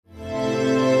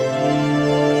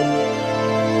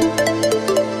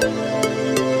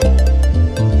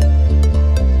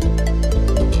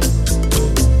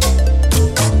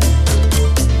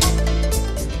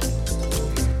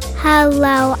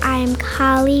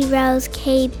Lily Rose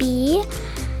KB,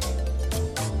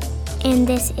 and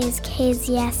this is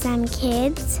KZSM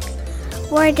Kids.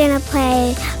 We're gonna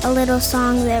play a little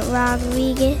song that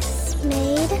Rodriguez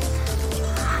made.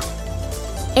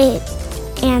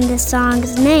 And the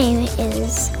song's name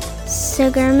is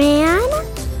Sugarman.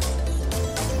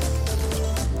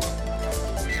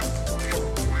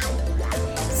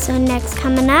 So next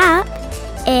coming up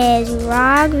is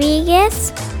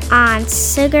Rodriguez on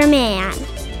Sugarman.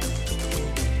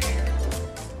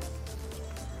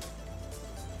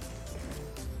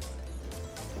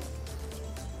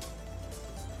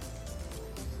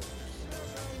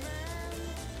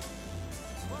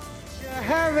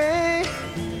 Hurry,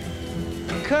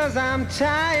 'cause I'm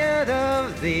tired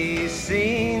of these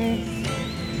scenes.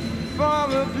 For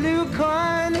a blue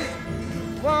coin,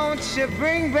 won't you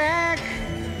bring back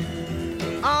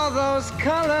all those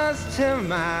colors to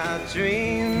my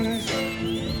dreams?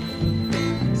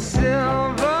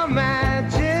 Silver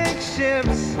magic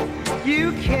ships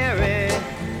you carry,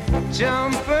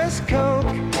 jumpers,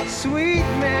 Coke, sweet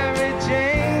Mary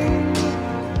Jane.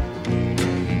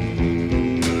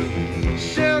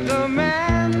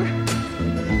 Sugarman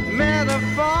met a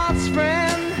false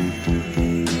friend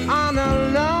on a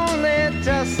lonely,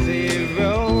 dusty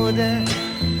road.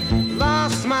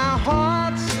 Lost my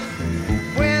heart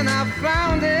when I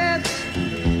found it.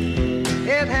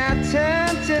 It had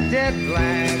turned to dead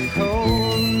black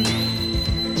coal.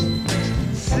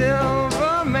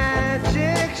 Silver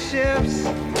magic ships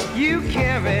you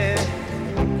carry,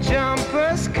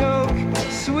 jumpers, Coke,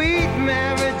 sweet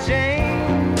Mary Jane.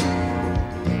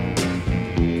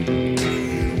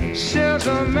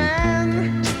 Sugarman,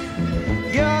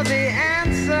 you're the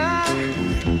answer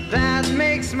that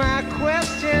makes my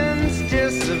questions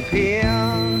disappear.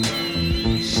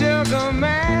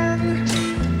 Sugarman,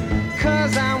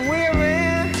 'cause I'm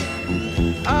weary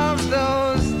of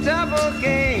those double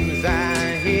games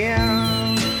I hear.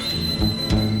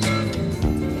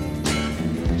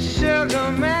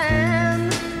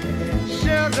 Sugarman,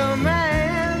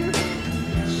 Sugarman,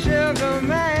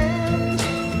 Sugarman,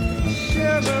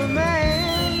 Sugarman,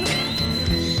 Sugarman,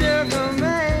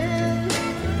 Sugarman,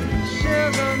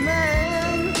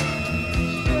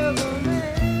 Sugarman.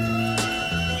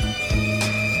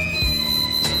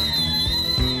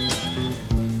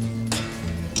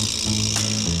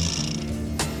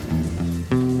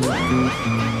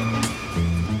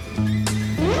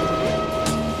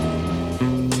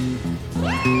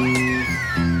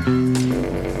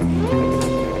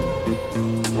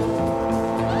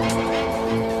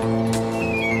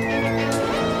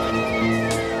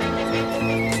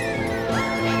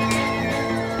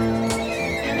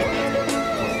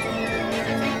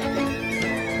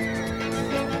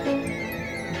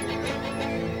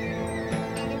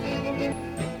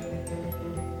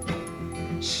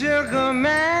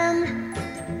 Sugarman,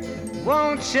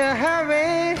 won't you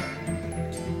hurry?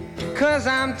 'Cause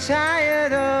I'm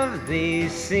tired of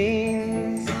these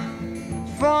scenes.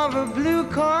 For a blue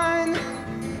coin,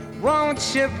 won't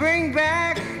you bring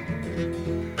back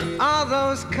all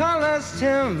those colors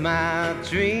to my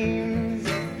dreams?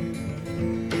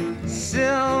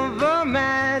 Silver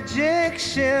magic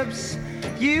ships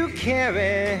you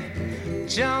carry,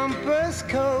 jumpers,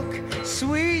 Coke,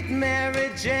 sweet Mary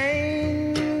Jane.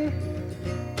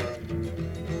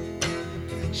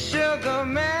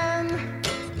 Sugarman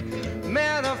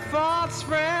met a false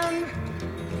friend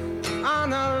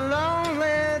on a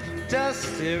lonely,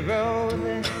 dusty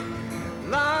road.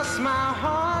 Lost my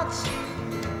heart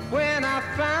when I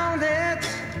found it.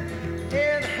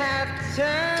 It had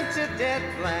turned to dead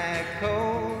black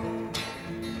coal.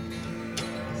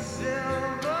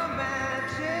 Silver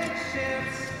magic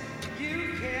ships you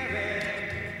carry,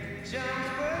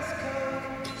 jumpers,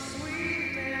 Coke, sweet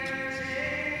Mary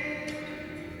Jane.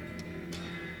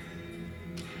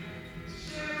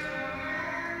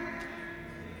 Sugarman,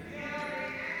 you're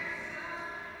the answer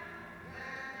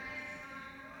that makes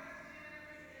my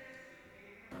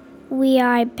questions. We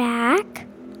are back,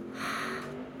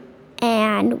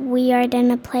 and we are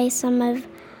gonna play some of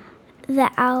the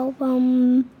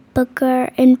album Booker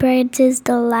and Birds'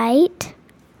 Delight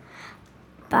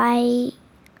by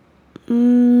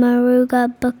Muruga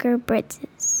Booker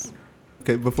Bridges.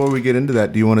 Okay, before we get into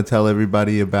that, do you want to tell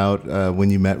everybody about when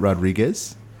you met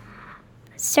Rodriguez?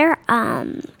 Sure.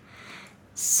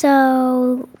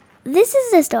 So this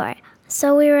is the story.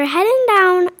 So we were heading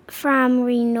down from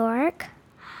New York,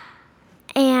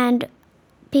 and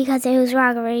because it was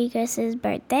Rodriguez's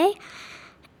birthday,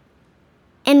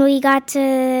 and we got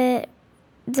to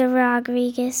the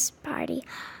Rodriguez party,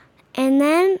 and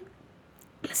then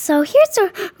So here's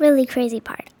the really crazy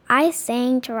part. I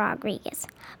sang to Rodriguez,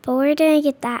 but we're gonna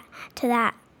get to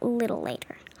that a little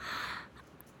later.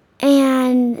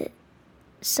 And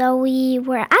so we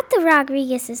were at the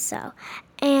Rodriguez's show,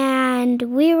 and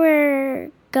we were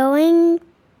going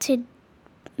to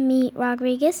meet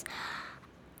Rodriguez,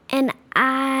 and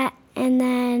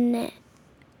then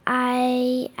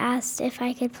I asked if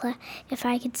I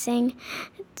could sing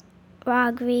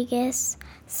Rodriguez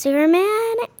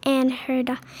Sugarman,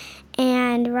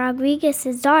 and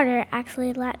Rodriguez's daughter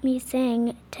actually let me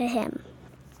sing to him.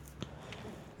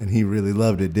 And he really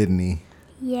loved it, didn't he?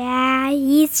 Yeah,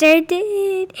 he sure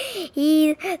did.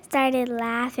 He started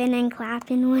laughing and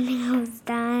clapping when I was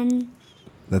done.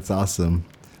 That's awesome.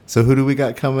 So who do we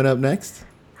got coming up next?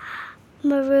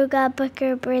 Muruga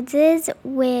Booker Bridges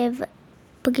with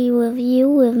Boogie With You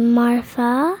with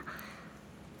Martha.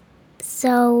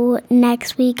 So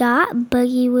next we got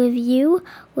Boogie With You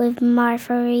with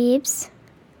Martha Reeves.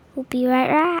 We'll be right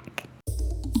back.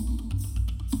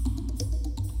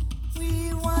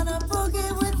 We wanna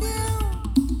boogie with you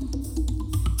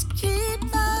to keep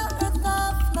the earth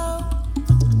afloat.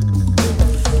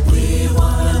 We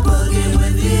wanna boogie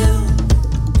with you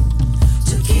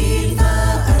to keep the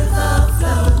earth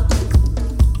afloat.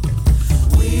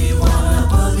 We wanna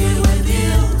boogie with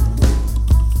you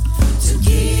to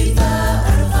keep the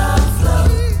earth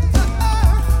afloat.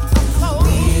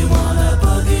 We wanna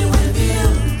boogie with you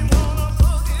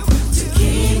to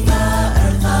keep the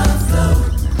earth afloat.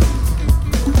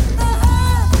 The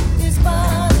earth is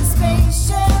but a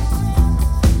spaceship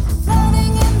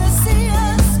floating in the sea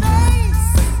of space.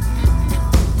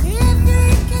 If we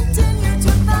continue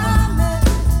to climb it,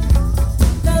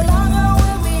 no longer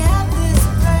will we have this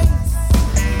place.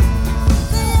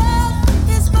 The earth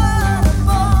is but a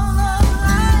ball of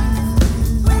light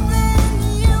within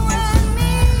you and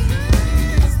me.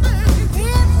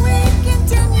 If we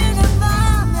continue to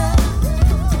climb it,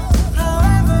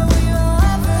 however we will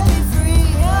ever be free.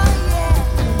 Oh yeah,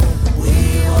 we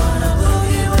wanna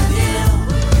boogie with you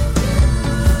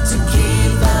to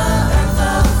keep the earth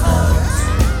afloat.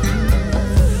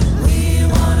 We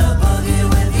wanna boogie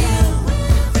with you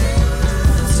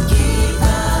to keep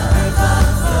the earth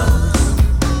afloat.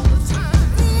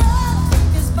 The earth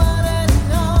is but an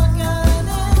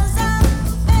organism,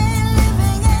 a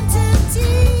living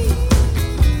entity,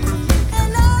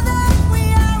 and all that we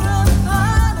are a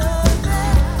part of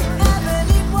it, have an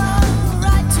equal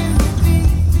right to be.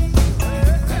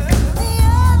 The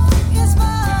earth is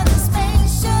but a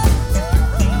spaceship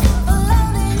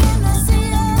floating in the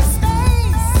sea of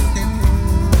space.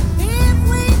 If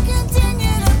we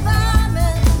continue to climb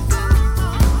it,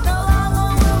 no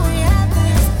longer will we have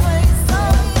this place.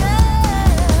 Oh yeah,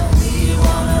 we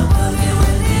wanna boogie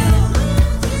with you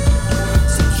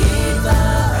to keep the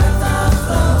earth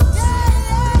afloat.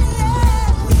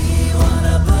 We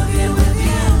wanna boogie with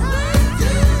you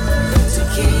to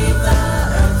keep the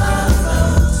earth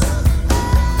afloat.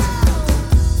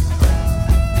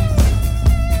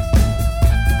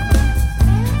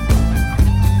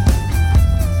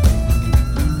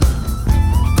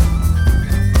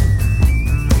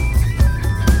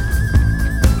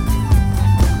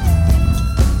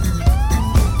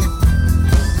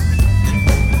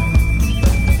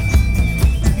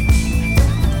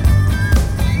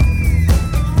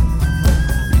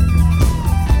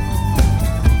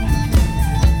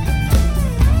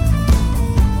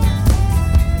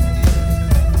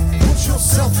 Put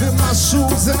yourself in my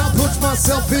shoes and I'll put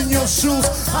myself in your shoes.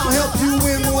 I'll help you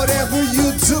in whatever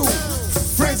you do.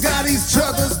 Friends got each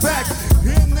other's back,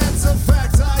 and that's a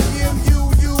fact. I am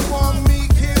you, you are me.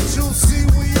 Can't you see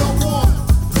we are one?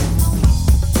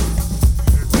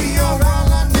 We are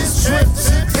all on this trip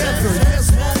together.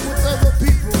 Yes, one with other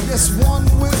people. Yes, one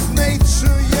with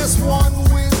nature. Yes, one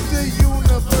with the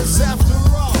universe. After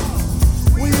all,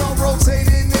 we are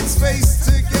rotating in space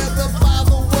together. By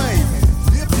the way,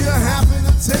 if you happen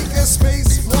to take a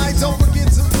space flight, don't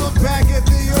forget to look back at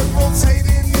the earth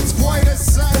rotating. It's quite a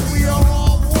sight. We are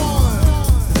all one.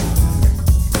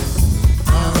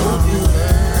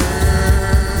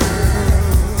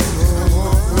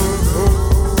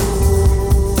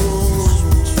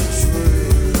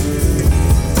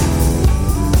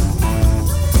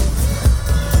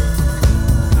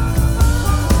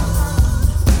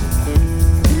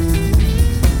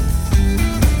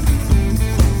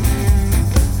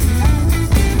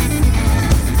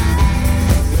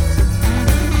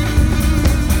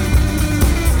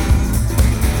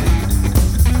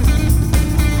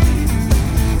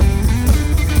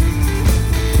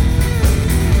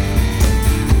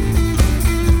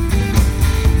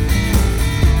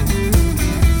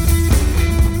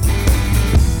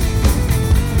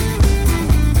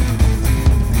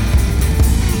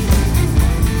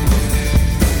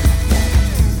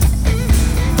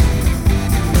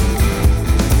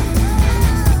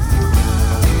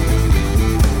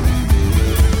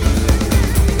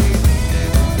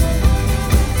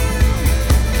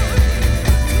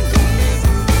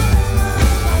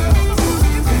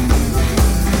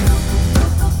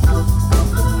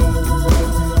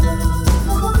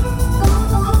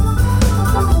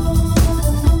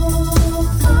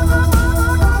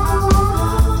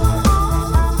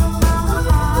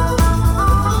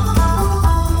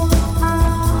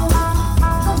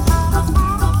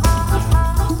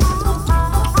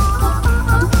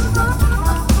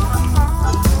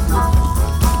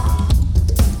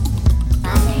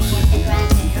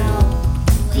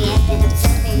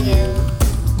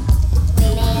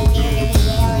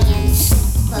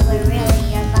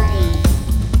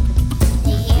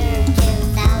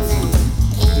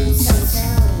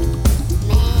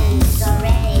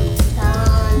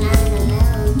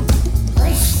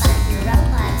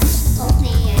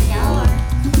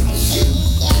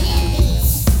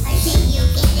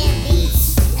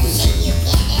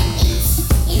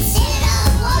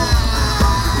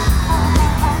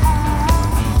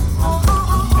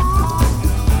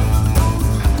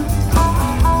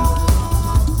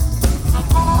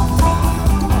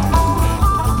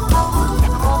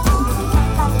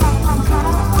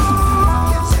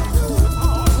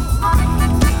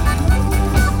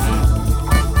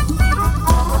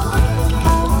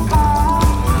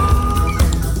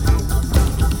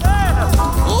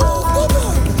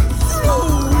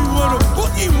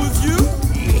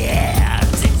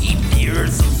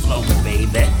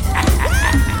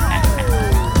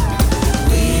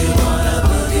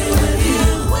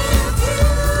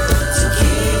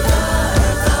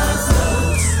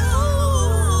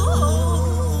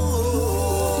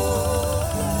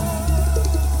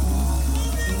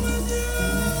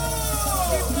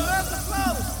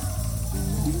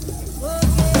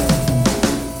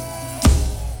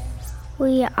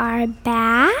 we are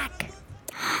back.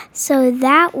 So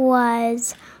that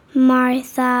was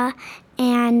Martha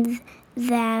and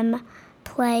them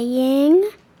playing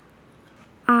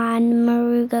on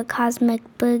Muruga Cosmic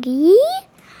Boogie.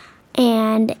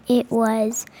 And it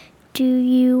was, do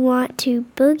you want to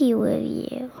boogie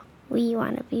with you? We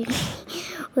want to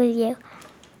boogie with you.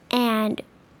 And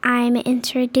I'm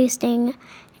introducing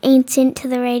Ancient to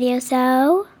the radio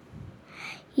show.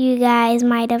 You guys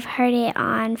might have heard it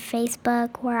on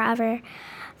Facebook, wherever,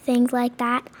 things like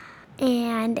that.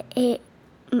 And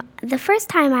the first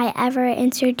time I ever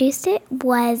introduced it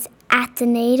was at the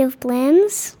Native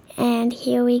Blims. And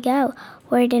here we go.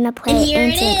 We're going to play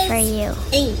Ancient for you.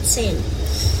 Ancient.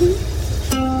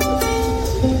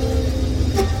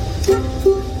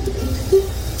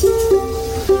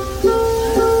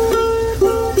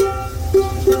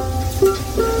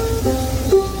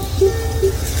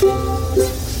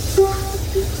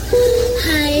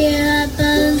 Higher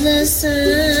above the sun,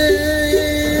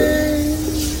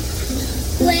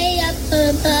 way up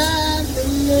above the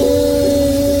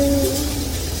moon,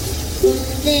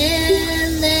 there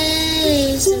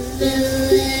lays a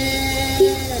village,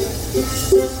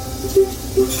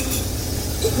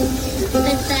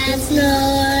 but that's no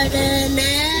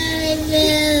ordinary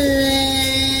village.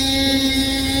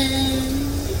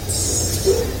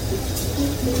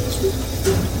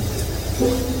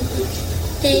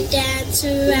 They dance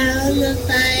around the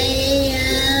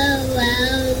fire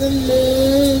while the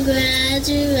moon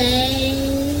graduates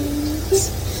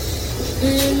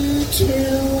into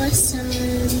a sun.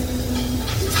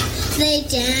 They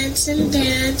dance and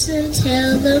dance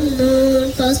until the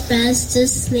moon falls fast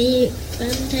asleep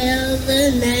until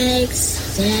the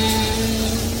next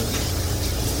day.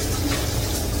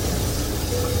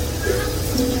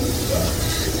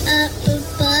 Up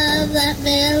above that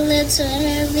village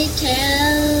where we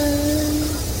tell,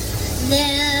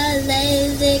 there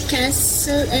lays the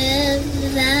castle in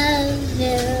the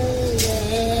village.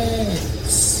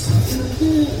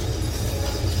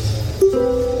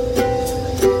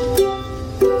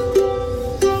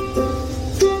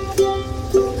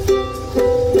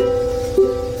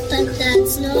 But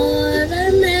that's no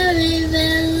ordinary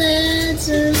village,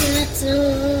 and that's no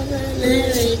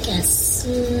ordinary castle.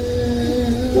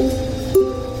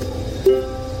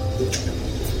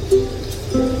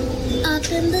 Up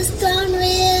in the stone room,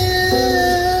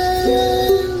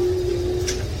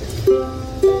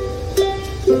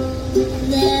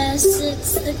 there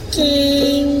sits the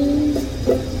king.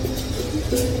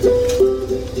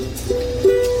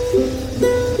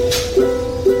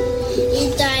 He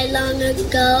died long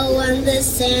ago on the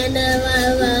sand of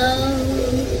our road.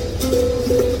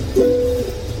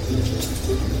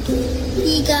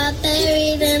 He got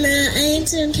buried in an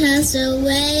ancient castle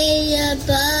way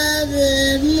above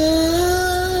the moon.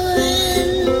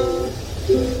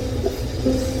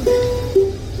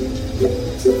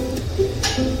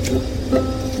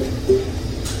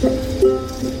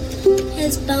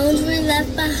 His bones were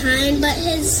left behind, but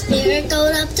his spirit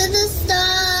goes up to the stars.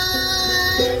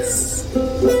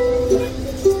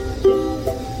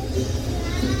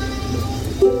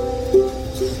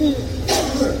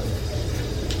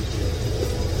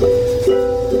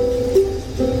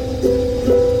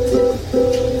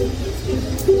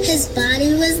 His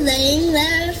body was laying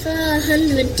there for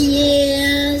 100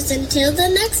 years until the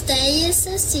next day, yes,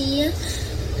 I see you.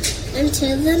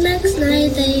 Until the next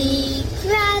night they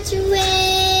graduated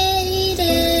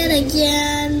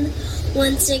again.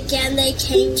 Once again they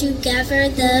came together,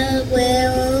 the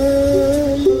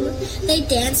womb. They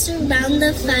danced around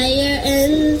the fire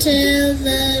until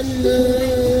the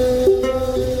moon.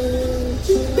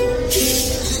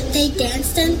 They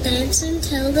danced and danced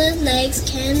until the legs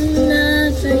can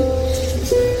never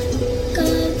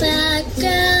go back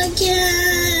again.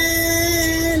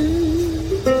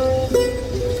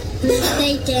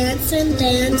 They dance and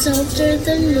dance over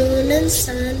the moon and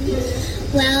sun,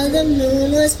 while the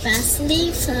moon was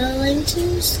fastly falling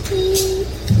to sleep.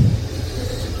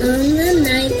 On the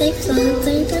night they float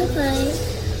through the light,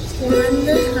 won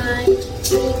the heart,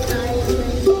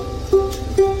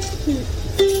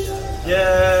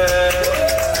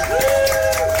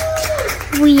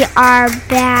 We are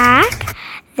back.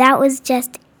 That was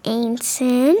just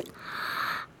Ancient.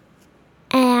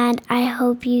 And I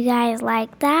hope you guys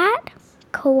like that.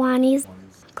 Kiwanis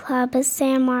Club of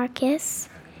San Marcos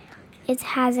is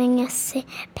having a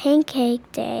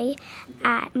pancake day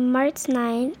at March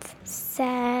 9th,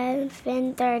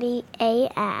 7:30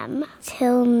 a.m.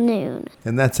 till noon.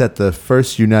 And that's at the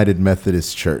First United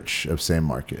Methodist Church of San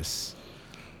Marcos.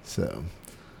 So,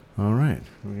 all right.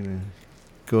 We're going to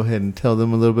go ahead and tell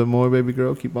them a little bit more, baby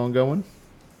girl. Keep on going.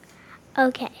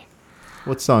 Okay.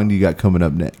 What song do you got coming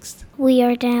up next? We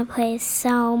are going to play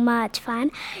so much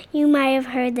fun. You might have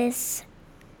heard this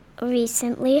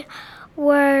recently.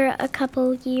 We're a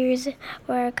couple days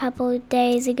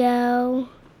ago.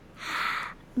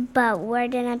 But we're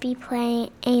going to be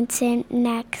playing Ancient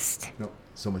next. No,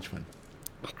 so much fun.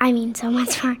 I mean, so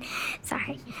much fun.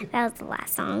 Sorry, that was the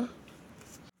last song.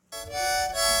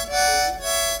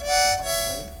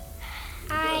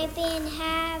 I've been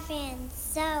having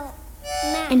so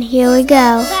much And here we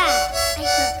go. fun.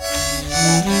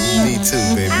 Me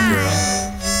too, baby girl.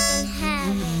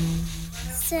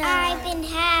 I've been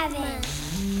having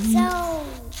so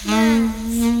much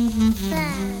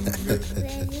fun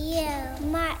with you.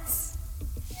 Much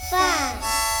fun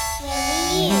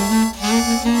with you.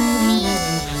 Me.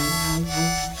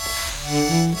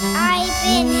 I've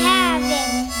been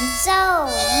having so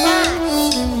much. I've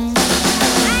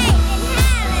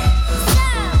been having so much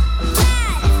fun with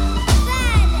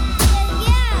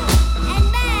you and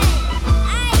me.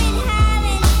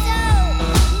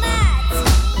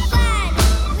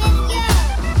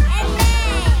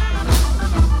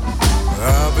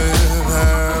 I've been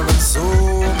having so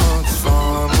much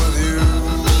fun with you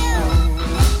and me.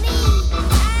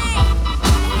 I've been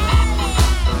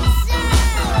having so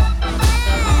much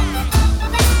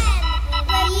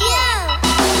fun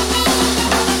with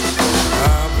you.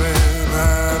 I've been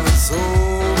having so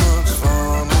much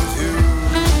fun with you.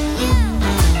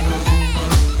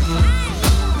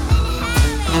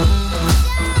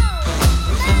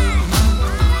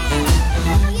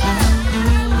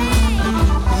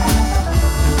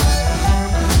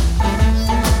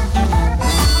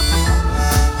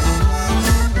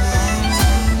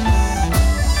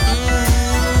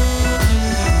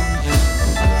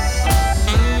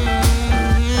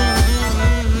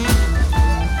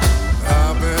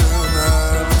 I've been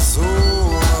having so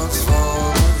much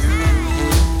fun with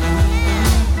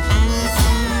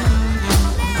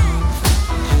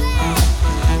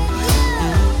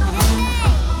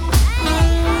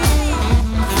you.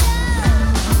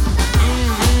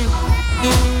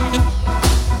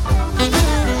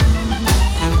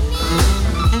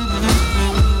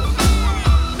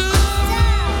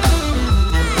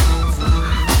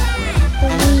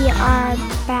 We are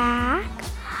back.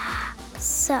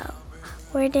 So,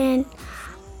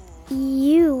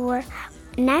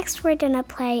 next we're gonna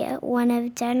play one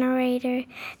of Generator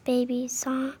Baby's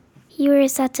song. You are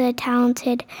such a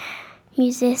talented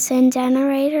musician,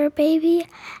 Generator Baby,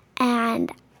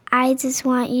 and I just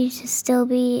want you to still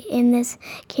be in this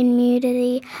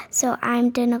community. So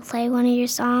I'm gonna play one of your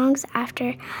songs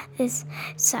after this.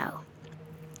 So,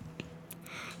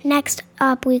 next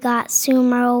up we got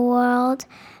Sumo World,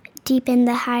 deep in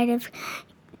the heart of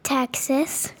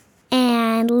Texas.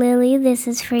 And Lily, this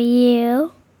is for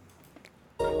you.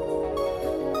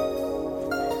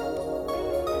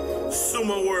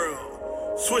 Sumo World,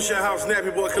 Swisher House,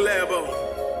 Nappy Boy Collabo,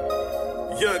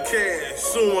 Young Cash,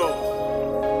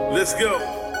 Sumo, let's go.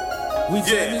 We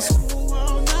Yeah. just school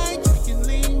all night, drinking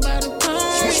lean by the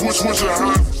pint. Switch your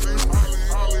high.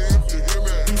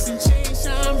 Piece and chain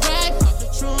shine bright, pop the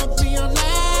trunk, be on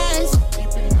lights.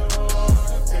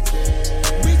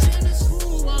 We just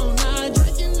school all night,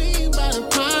 drinking lean by the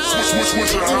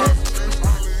Switch your pint. high.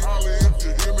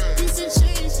 Piece and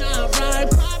chain shine bright,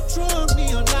 pop trunk, be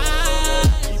on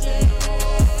lights.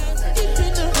 Deep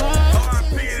in the heart.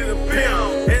 R.I.P. to the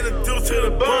pimp, and the due to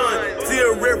the bun.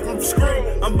 Still rip from screw.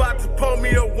 I'm about to pull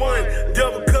me a one.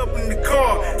 Double cup in the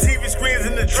car. TV screens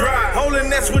in the drive. Holding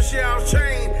that switch out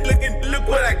chain. Look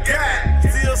what I got.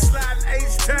 Still sliding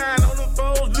H-time on the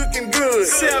foes looking good.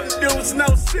 7 dudes, no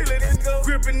ceiling.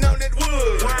 Gripping on that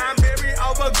wood. Wineberry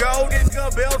over gold.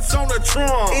 Belts on the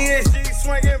trunk. ESG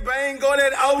swinging bang. Go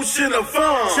that ocean of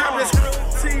fun. Chopping screw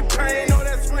T-Pain. All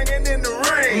that swinging in the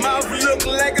rain. Mouth look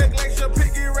like a glacier.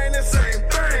 Piggy rain, the same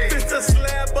thing. It's a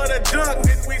slab but a dunk,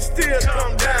 and we still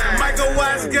come down. Michael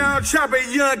Watts gone chopping,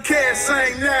 Young Cash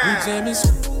sing now. Jamming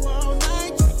school all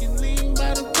night, drinking lean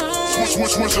by the pint.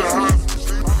 Switch your high.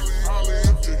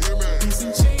 Piece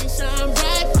and chain shine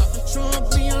bright, pop the trunk,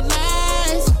 be on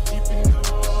lights.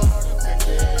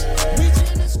 We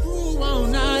jamming school all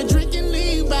night, drinking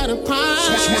lean by the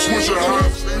Switch your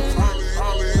pint. high.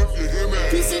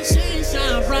 Piece and chain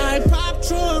shine bright, pop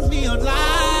trunk, be on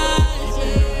lights.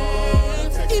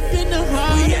 Deep in the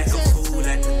heart. We act a fool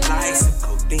at the lights,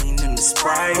 codeine in the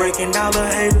Sprite. Breaking down the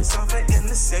haters off at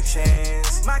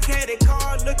intersections. My caddy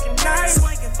car looking nice.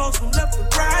 Swinging folks from left to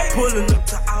right. Pulling up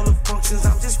to all the functions,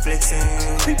 I'm just flexing.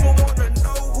 People wanna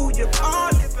know who you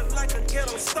are. Living like a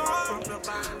ghetto star. From the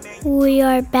bottom, man. We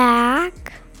are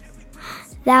back.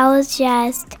 That was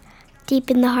just Deep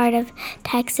in the Heart of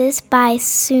Texas by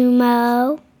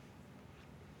Sumo.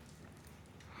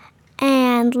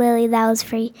 And Lily, that was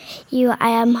for you. I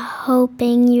am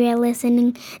hoping you are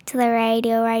listening to the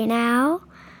radio right now.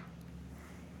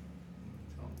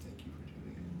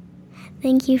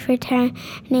 Thank you for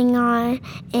turning on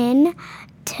in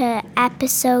to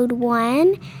episode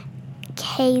 1,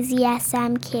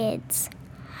 KZSM Kids.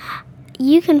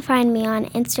 You can find me on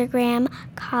Instagram,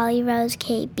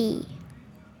 CollyRoseKB.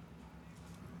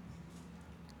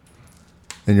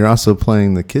 And you're also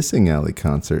playing the Kissing Alley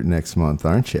concert next month,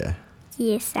 aren't you?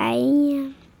 Yes, I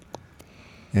am.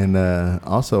 And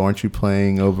also, aren't you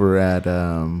playing over at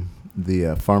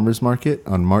the Farmers Market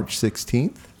on March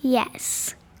 16th?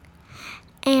 Yes.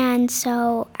 And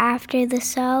so after the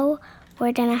show,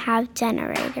 we're going to have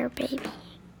Generator Baby.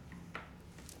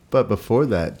 But before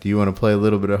that, do you want to play a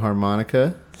little bit of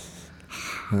harmonica?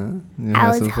 Huh? You wanna I have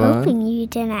was some fun? hoping you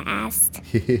didn't ask.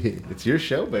 It's your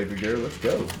show, baby girl. Let's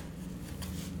go.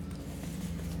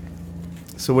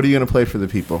 So what are you going to play for the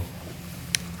people?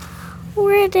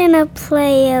 We're going to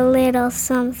play a little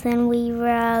something we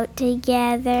wrote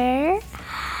together.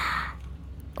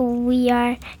 We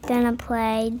are going to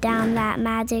play Down That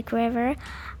Magic River.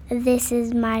 This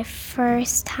is my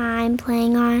first time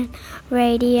playing on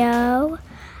radio.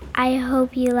 I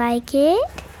hope you like it.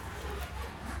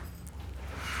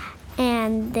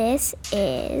 And this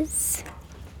is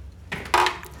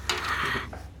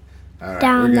All right,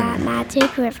 Down That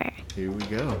Magic River. Here we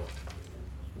go.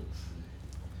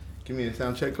 Give me a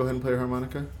sound check. Go ahead and play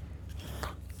harmonica.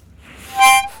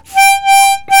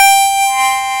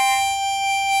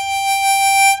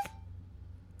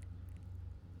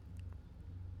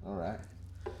 All right.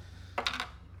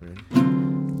 Ready?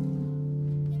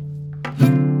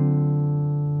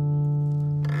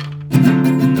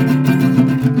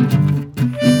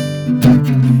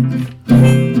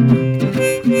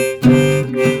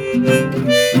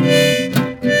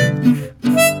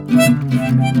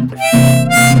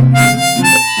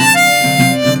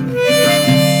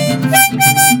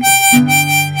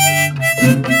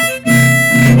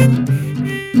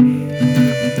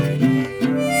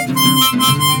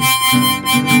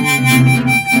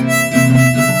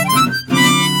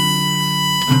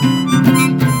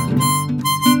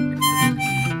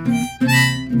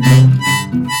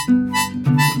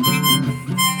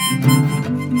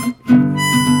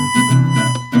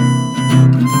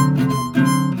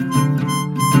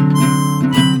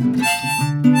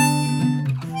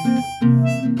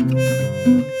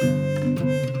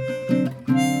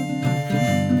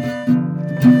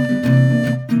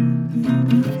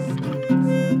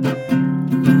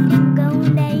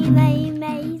 Going down that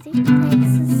amazing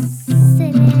Texas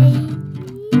City.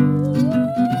 We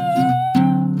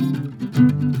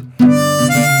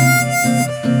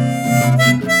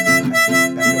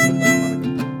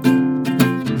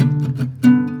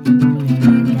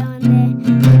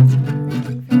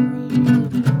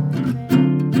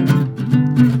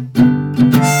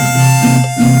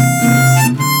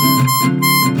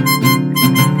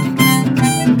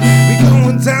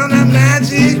going down that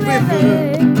magic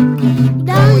river.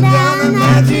 Going down the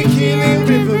magic healing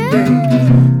river,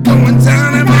 babe. Going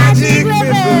down the magic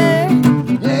river.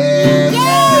 Yeah,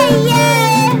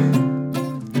 yeah.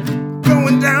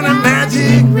 Going down the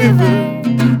magic river.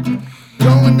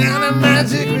 Going down the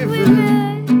magic river.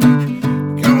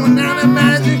 Going down the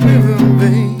magic river,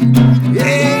 babe. Yeah,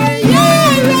 yeah, yeah.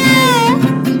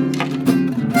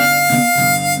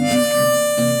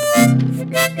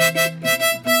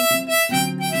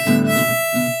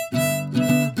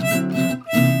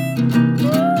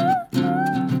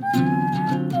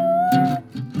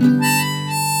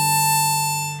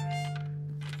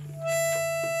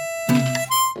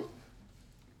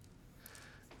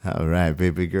 All right,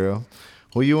 baby girl.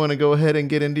 Well, you want to go ahead and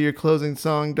get into your closing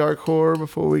song, Dark Horror,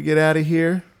 before we get out of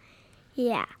here?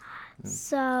 Yeah.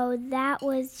 So that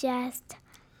was just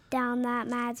Down That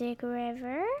Magic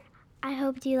River. I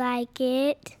hope you like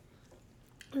it.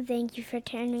 Thank you for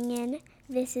tuning in.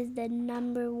 This is the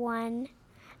number 1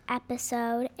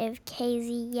 episode of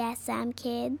KZSM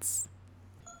Kids.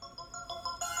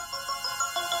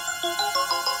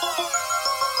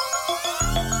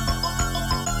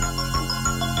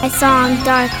 My song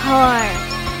Dark Horror.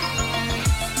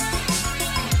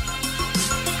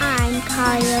 I'm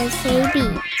Carlos KB.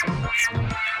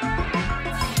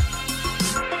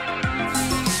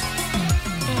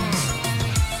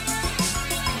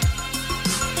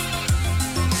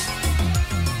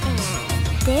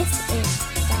 And this is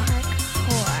Dark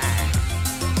Horror.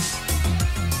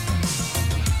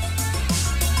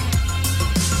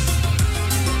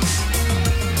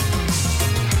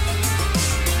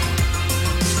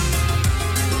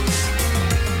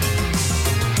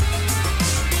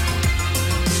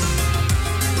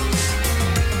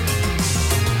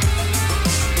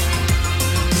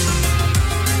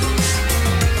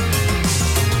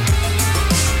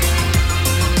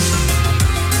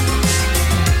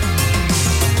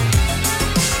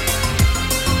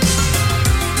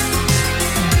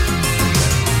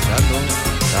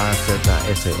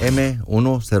 KZSM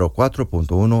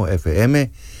 104.1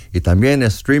 FM y también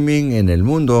streaming en el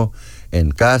mundo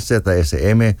en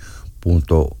KZSM.org,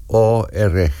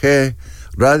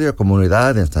 Radio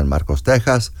Comunidad en San Marcos,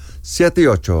 Texas,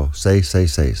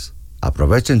 78666.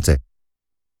 Aprovechense.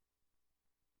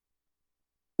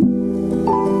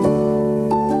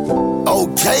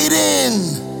 Okay then.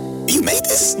 You made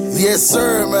this? Yes,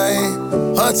 sir,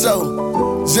 man.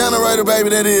 Huncho. Generator, baby,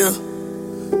 that is.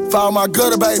 For all my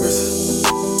gutter babies.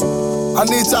 I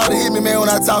need y'all to hear me, man, when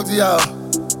I talk to y'all.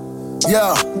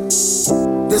 Yeah.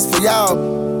 This for y'all.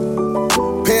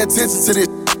 Pay attention to this.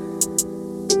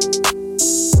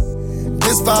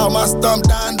 This for all my stump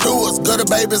down doers. Gutter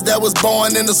babies that was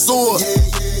born in the sewer.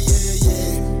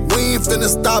 We ain't finna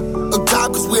stop the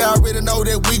top, cause we already know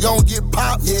that we gon' get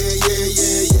popped.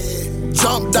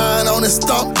 Jump down on it,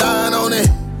 stomp down on it.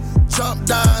 Jump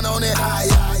down on it.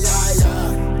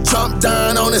 Jump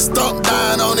down on it, stomp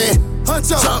down on it.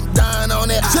 Jump down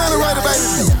on it. Generator,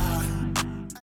 baby.